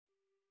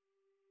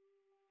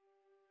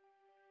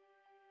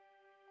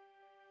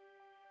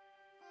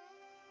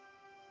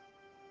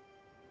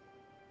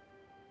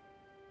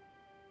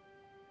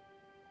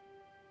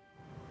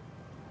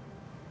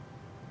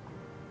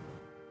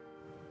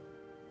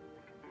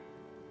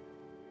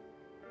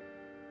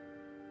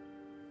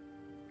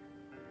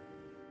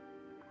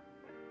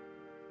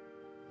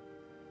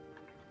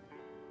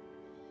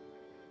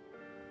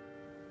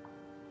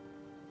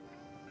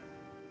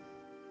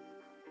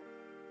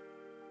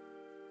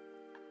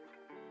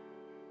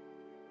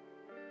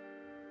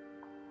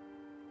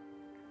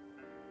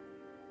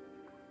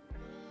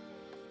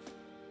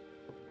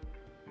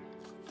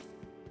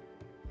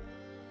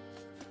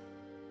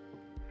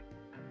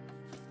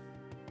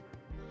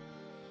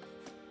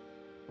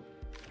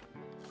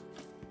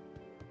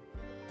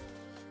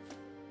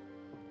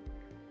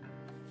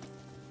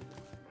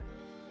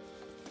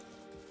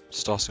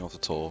Starting off the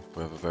tour,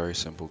 we have a very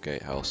simple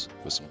gatehouse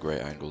with some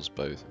great angles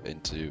both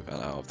into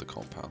and out of the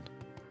compound.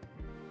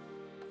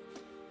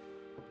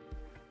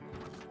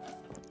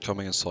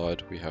 Coming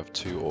inside, we have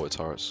two auto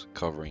turrets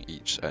covering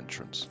each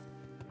entrance.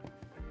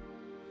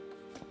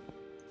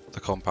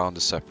 The compound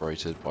is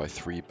separated by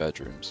 3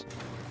 bedrooms.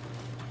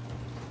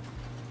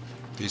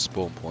 These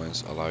spawn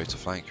points allow you to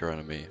flank your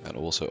enemy and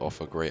also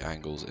offer great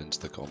angles into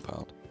the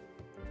compound.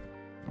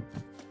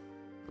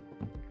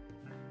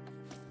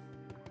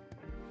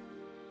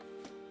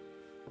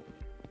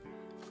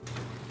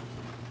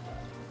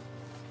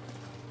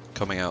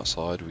 Coming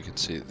outside, we can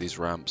see that these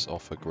ramps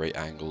offer great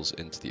angles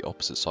into the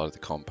opposite side of the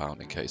compound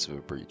in case of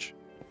a breach.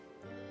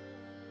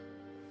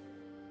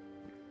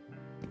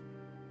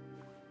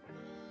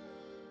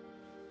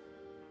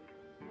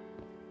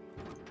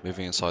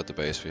 Moving inside the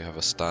base, we have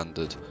a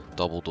standard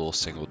double door,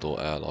 single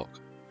door airlock.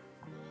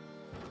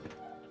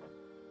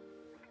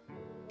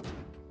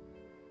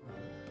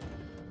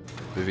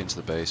 Moving to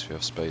the base, we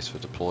have space for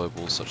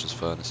deployables such as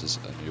furnaces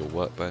and your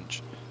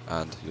workbench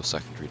and your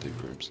secondary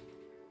loot rooms.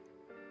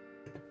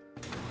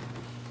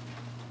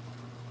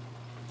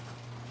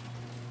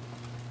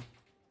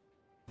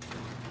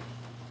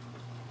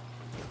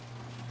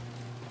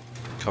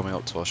 Coming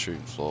up to our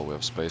shooting floor, we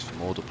have space for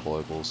more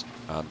deployables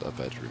and a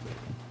bedroom.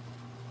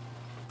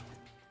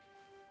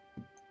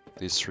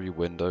 These 3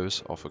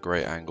 windows offer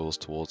great angles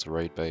towards the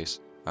raid base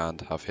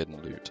and have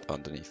hidden loot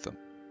underneath them.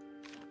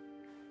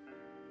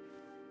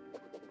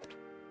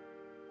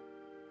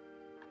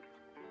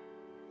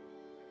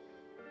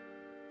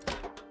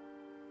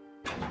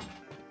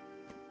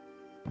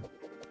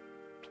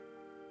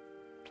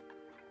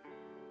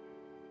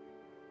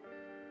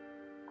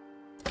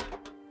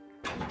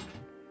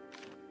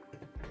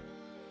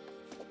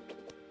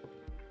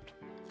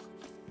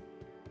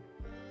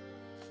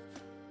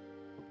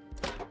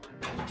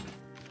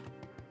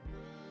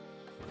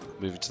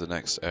 Moving to the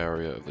next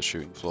area of the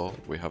shooting floor,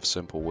 we have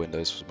simple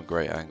windows for some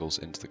great angles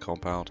into the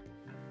compound,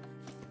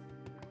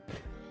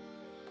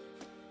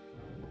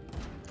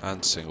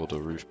 and single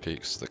door roof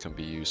peaks that can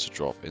be used to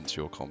drop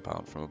into your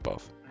compound from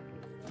above.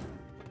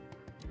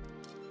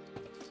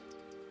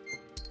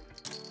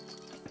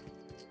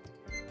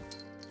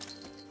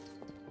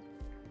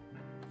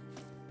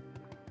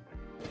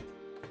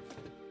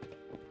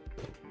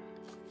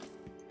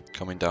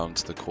 Coming down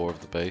to the core of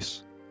the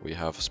base, we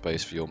have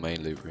space for your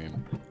main loot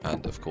room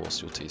and of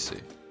course your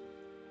TC.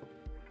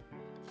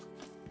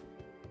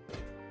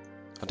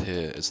 And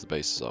here is the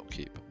base's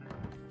upkeep.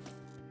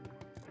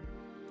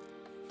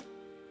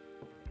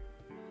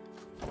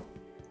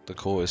 The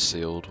core is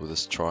sealed with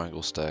this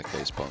triangle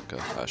staircase bunker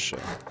as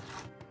shown.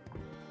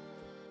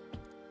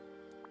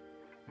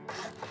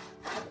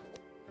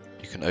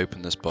 You can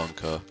open this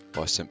bunker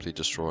by simply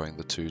destroying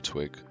the 2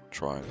 twig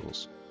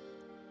triangles.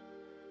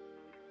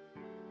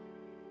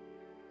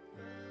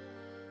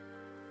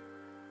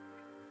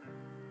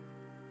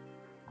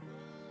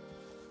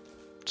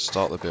 To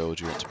start the build,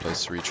 you want to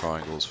place 3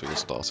 triangles for your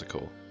starter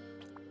core.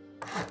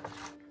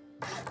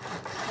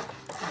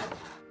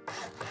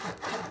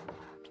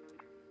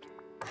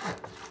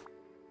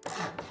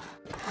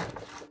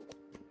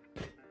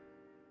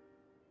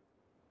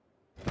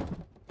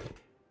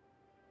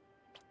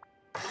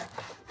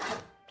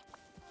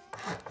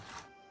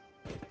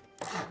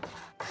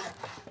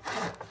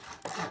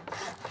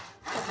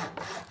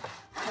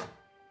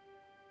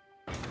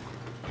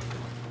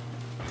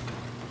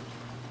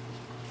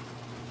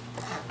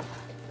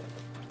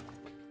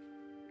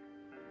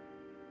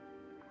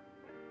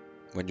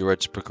 When you're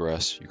ready to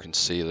progress, you can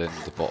seal in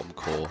the bottom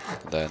core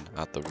and then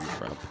add the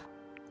roof ramp.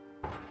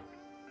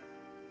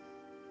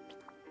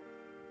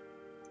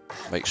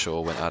 Make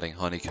sure when adding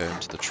honeycomb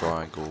to the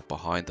triangle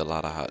behind the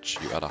ladder hatch,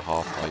 you add a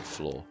half-height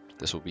floor.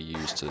 This will be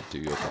used to do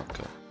your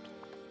bunker.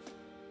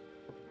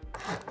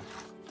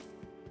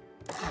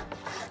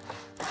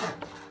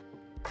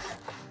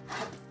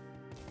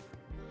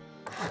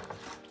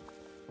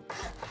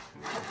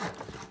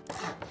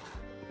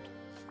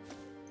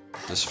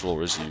 This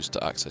floor is used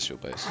to access your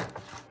base.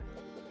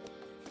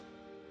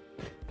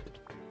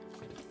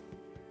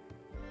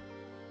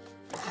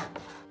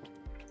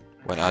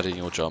 When adding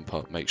your jump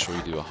up, make sure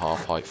you do a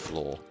half-height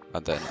floor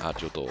and then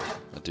add your door,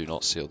 and do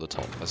not seal the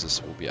top as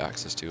this will be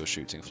access to your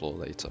shooting floor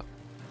later.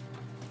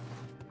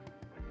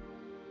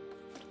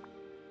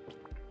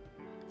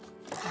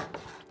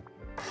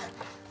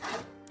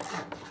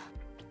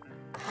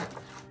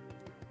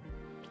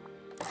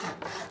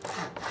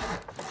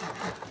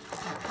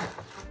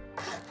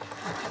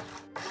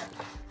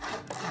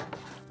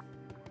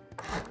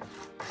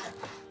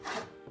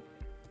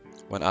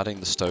 When adding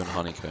the stone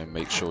honeycomb,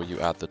 make sure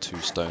you add the 2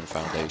 stone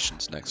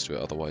foundations next to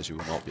it, otherwise you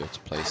will not be able to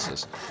place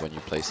this when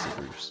you place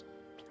the roofs.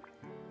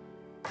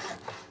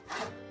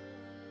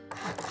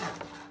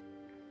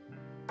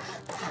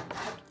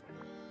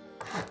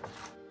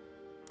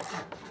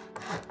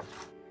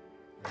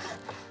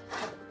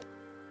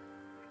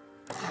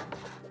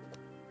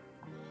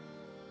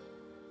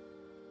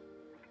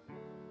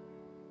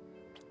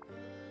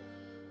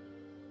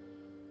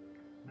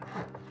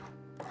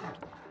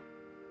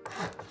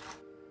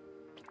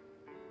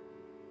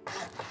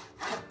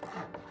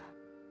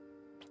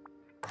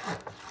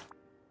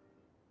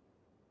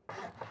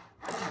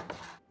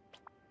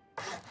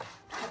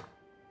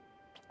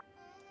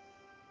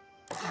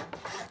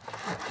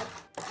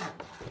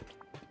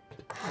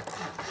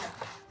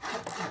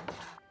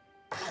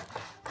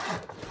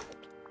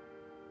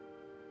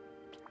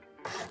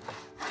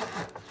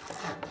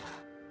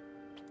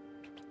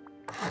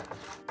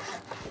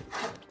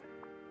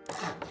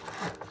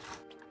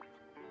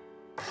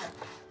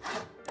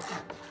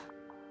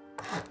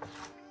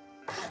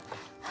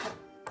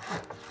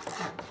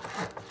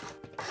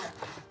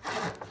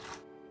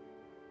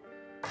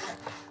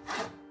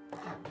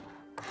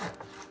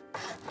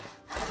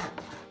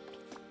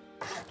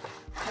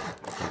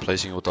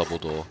 placing your double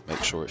door,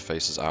 make sure it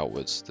faces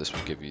outwards. This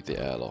will give you the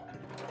airlock.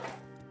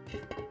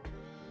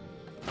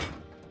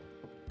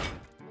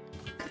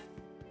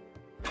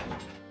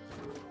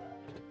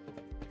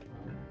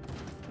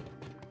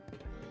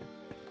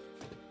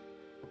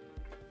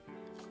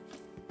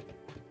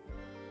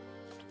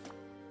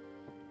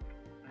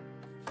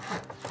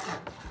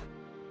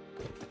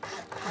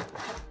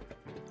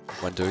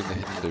 When doing the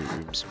hidden loot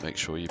rooms, make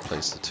sure you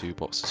place the 2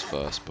 boxes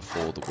first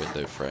before the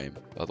window frame,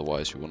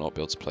 otherwise you will not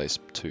be able to place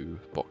 2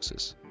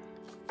 boxes.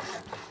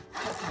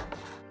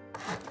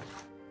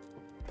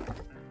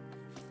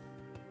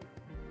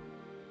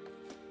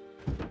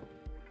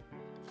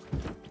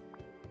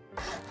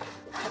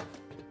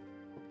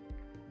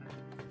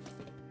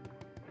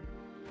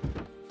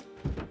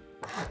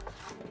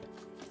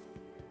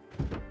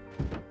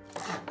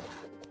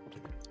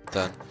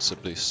 Then,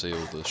 simply seal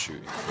the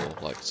shooting floor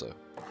like so.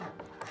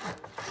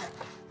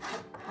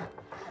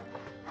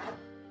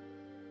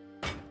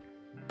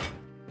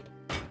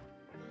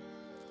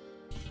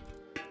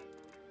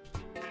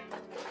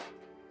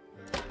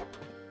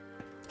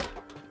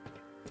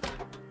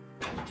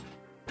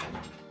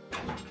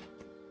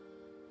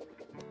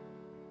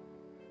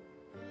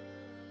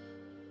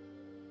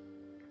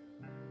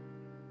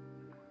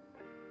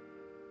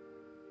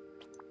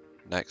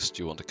 Next,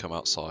 you want to come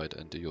outside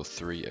and do your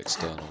 3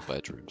 external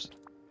bedrooms.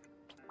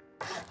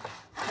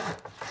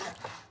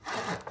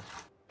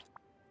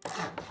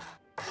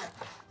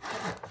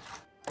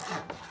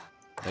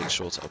 Make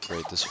sure to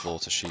upgrade this floor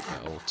to sheet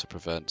metal to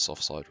prevent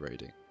soft-side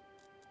raiding.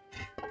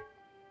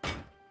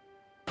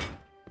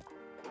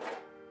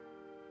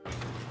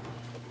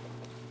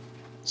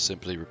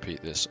 Simply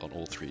repeat this on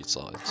all 3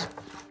 sides.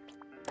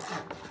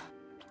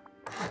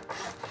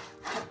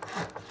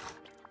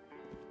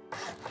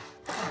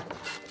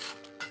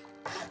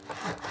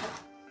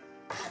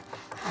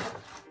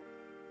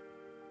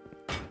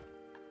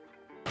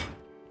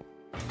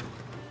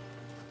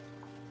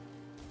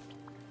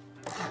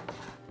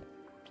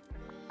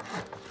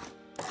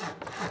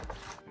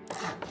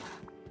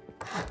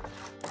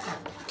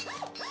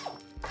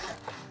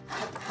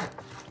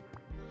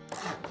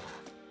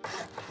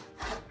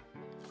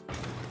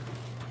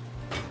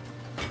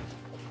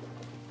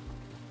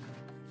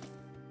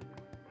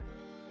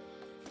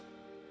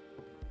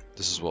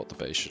 This is what the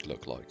base should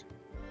look like.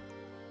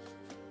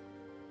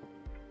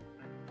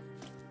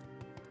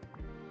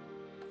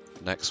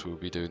 Next we'll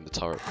be doing the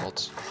turret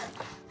pods.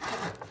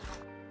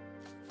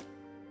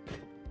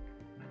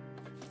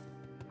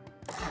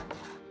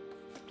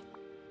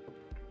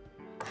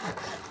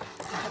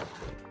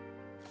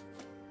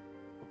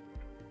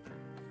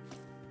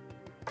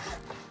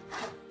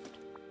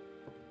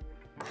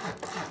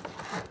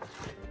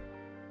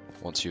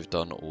 Once you've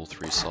done all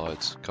 3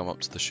 sides, come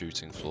up to the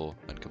shooting floor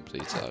and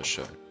complete it as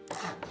shown.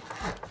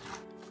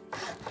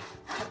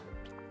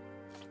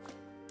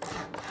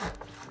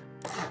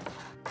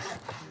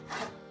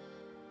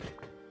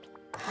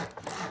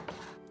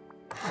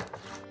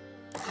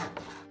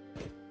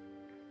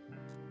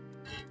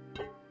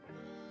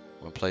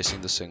 When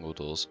placing the single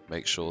doors,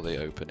 make sure they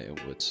open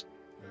inwards.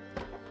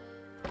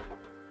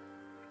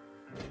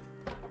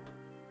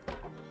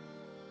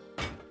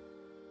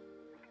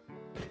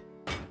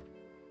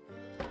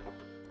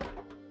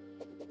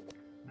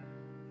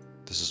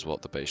 This is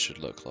what the base should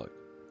look like.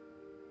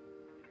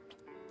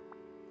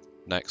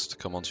 Next,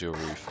 come onto your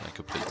roof and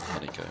complete the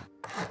honeycomb.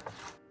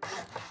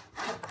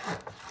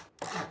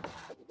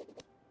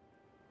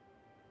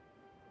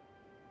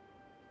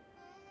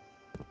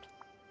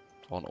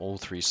 On all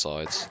 3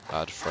 sides,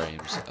 add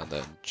frames and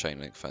then chain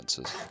link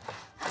fences.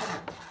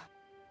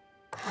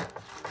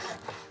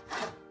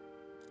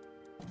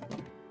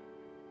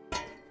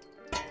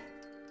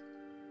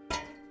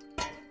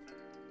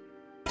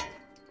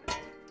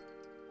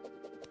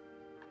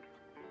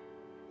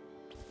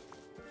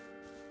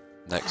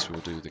 Next we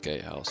will do the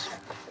gatehouse.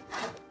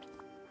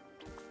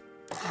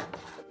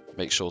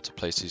 Make sure to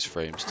place these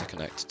frames to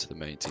connect to the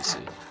main TC.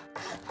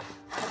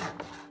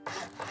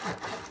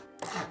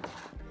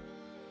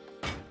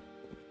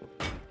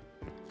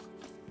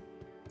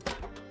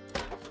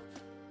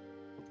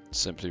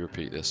 Simply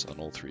repeat this on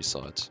all 3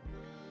 sides.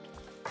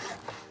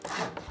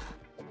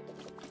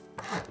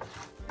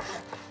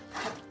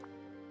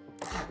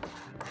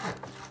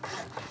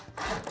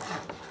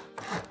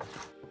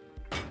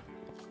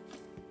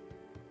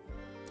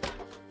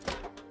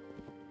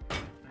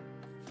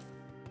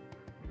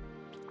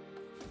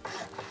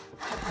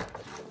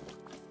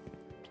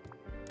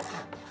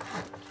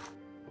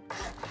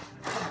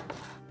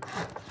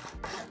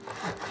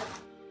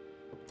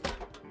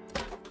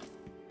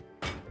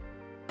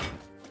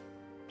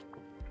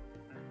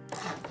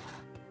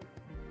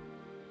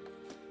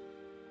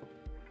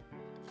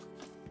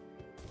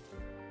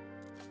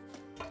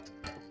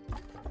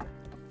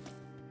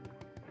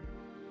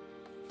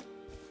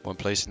 When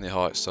placing the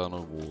high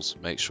external walls,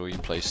 make sure you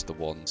place the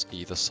ones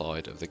either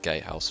side of the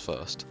gatehouse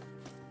first.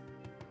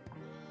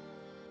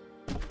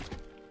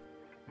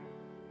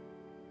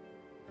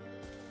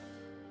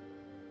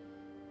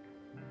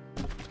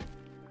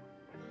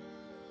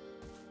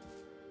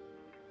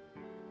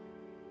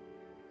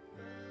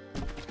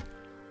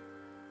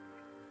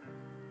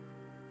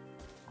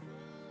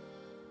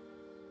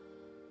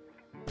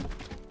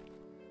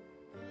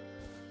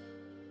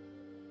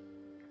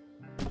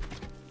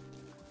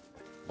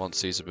 Once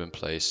these have been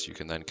placed, you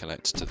can then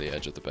connect to the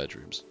edge of the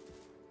bedrooms.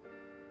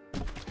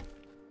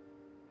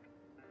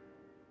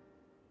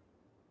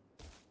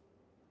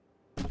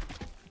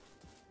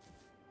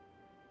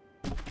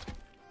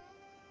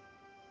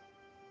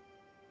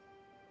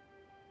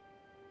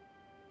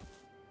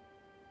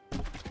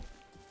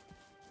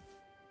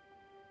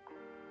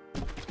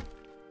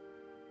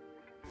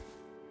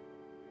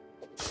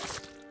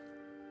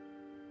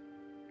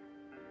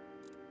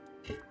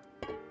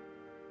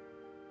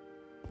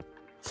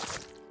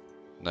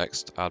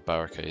 Next, add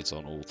barricades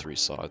on all 3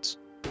 sides.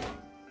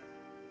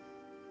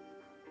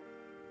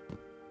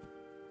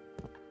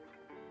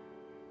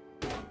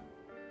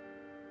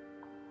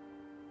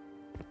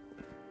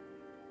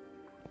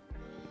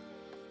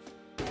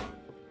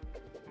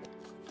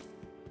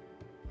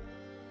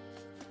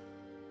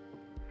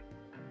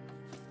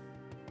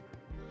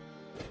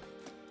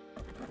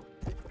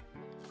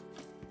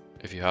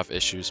 If you have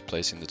issues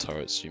placing the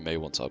turrets, you may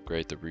want to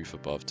upgrade the roof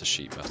above to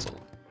sheet metal.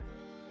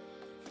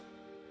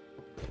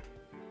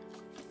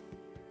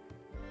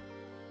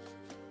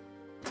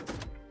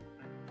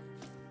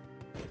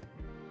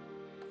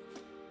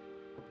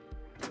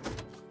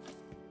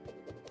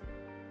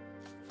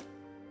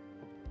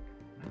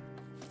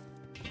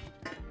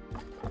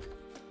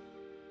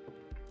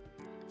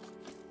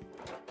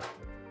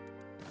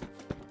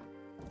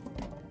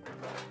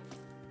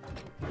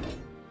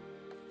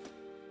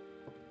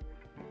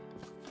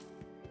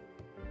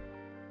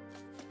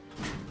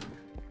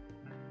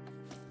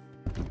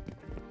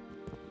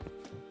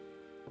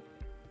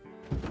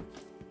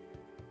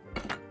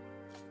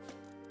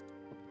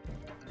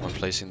 When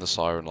placing the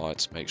siren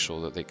lights, make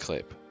sure that they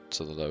clip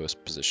to the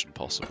lowest position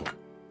possible,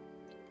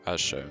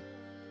 as shown.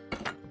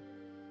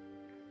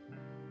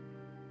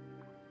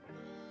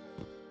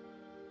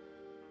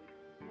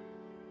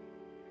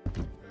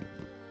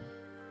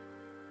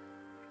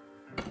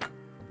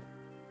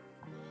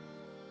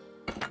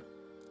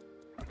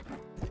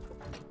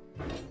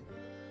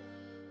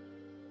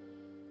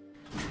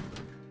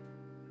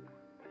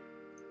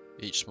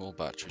 Each small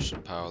battery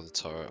should power the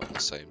turret on the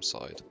same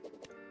side.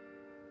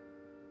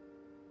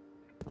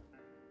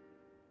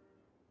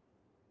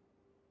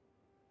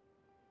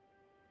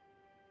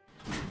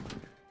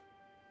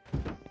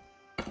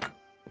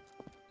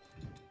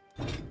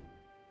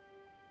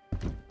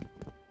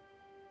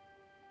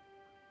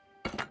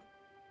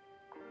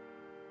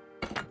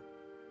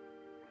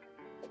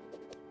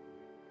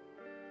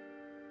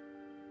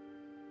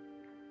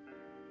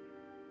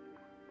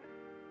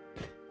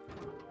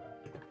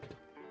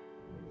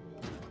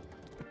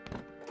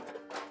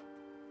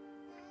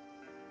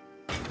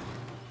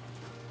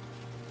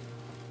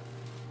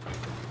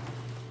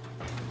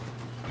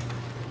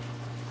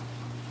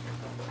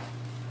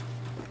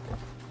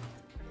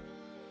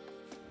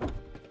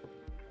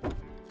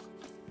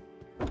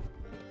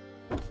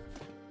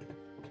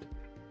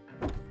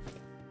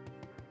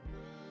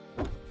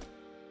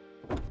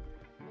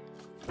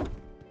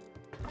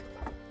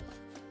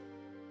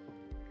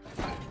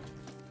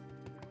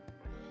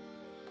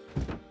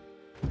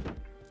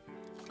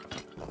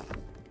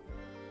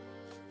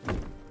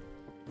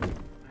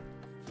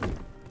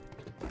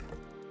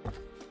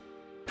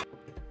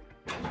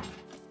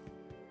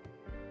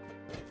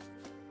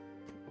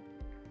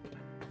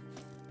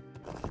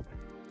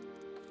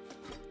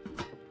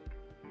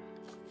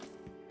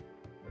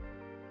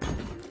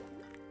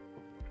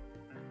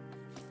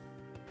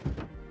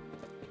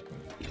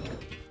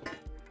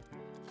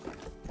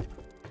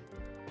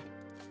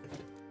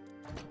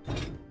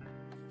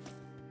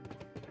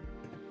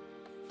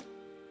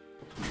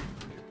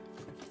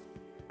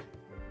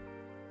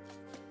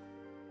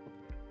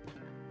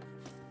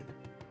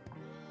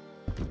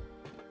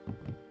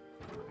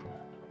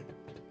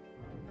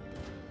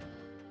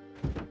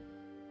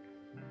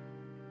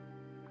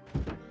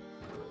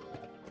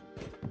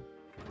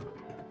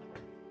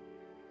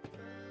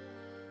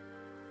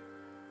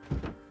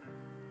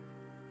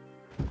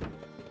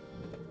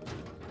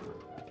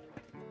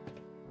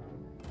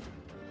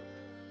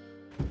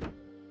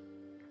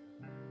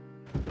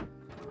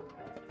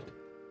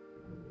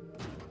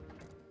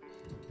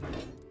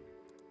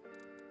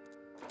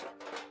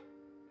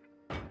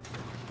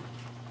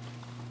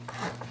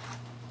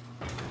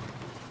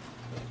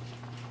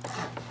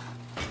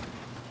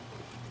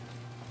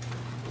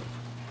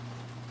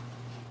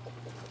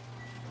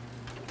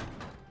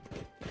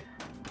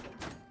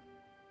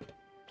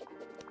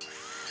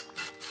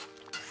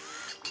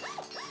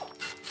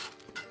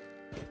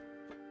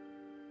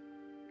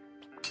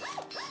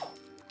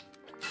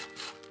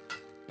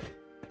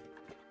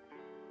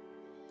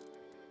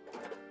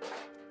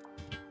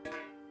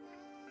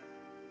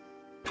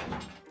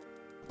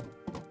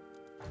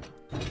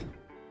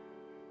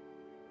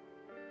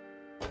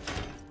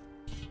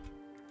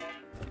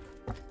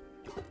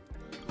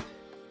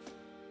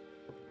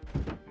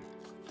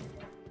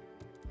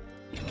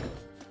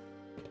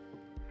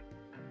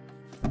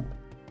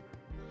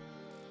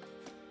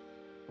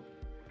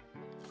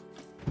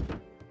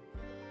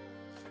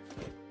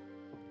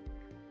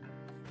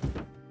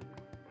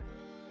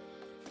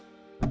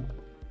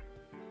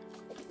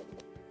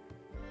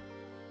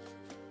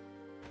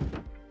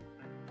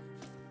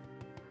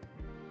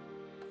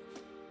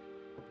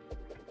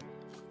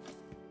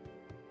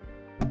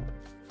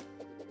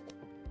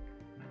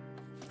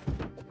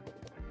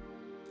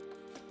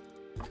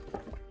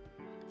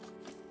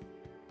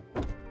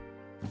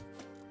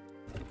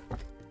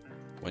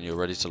 When you're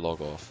ready to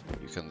log off,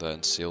 you can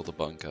then seal the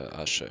bunker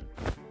as shown.